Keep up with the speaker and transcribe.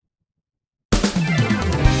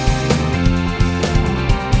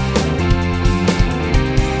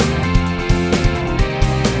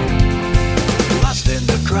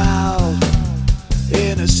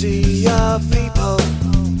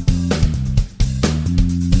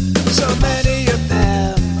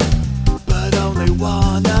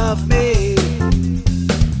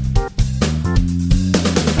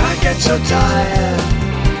so tired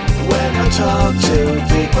when I talk to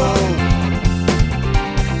people.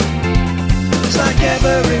 It's like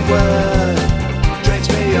every word drains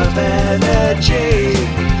me of energy.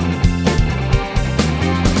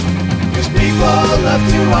 'Cause people love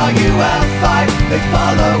to argue and fight. They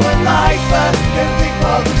follow a life but can think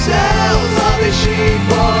for themselves. Are they sheep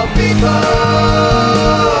or people?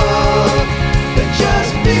 They're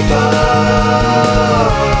just people.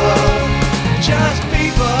 Just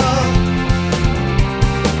people.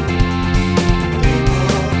 People.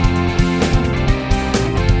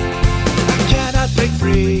 I cannot break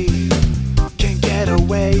free, can't get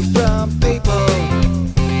away from people.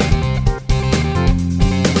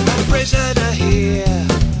 I'm a prisoner here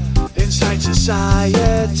inside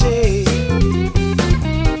society.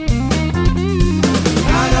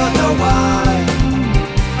 I don't know why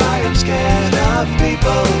I am scared of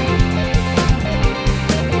people.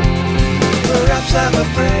 Perhaps I'm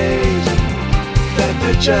afraid that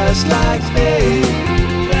they're just like me.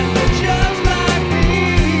 That they're just like me.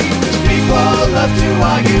 'Cause people love to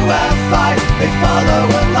argue and fight. They follow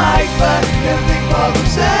a life but can't think for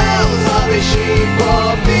themselves. Are they sheep or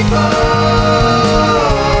people?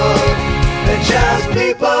 They're just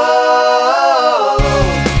people.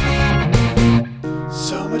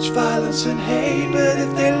 So much violence and hate, but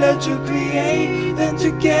if they learn to create, then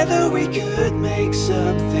together we could make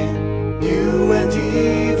something new and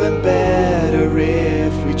even better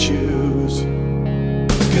if we choose.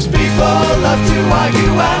 'Cause people love to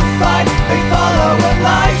argue and fight. They follow a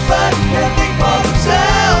life but can't think for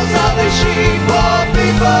themselves. Are they sheep or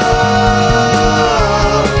people?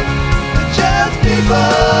 They're just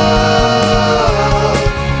people.